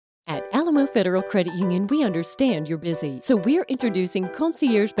Alamo Federal Credit Union, we understand you're busy, so we're introducing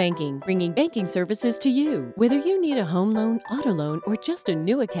Concierge Banking, bringing banking services to you. Whether you need a home loan, auto loan, or just a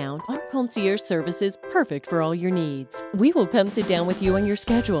new account, our concierge service is perfect for all your needs. We will come sit down with you on your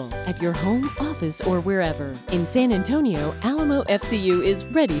schedule, at your home, office, or wherever. In San Antonio, Alamo FCU is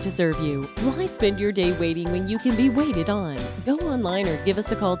ready to serve you. Why spend your day waiting when you can be waited on? Go online or give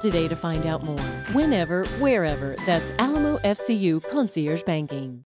us a call today to find out more. Whenever, wherever, that's Alamo FCU Concierge Banking.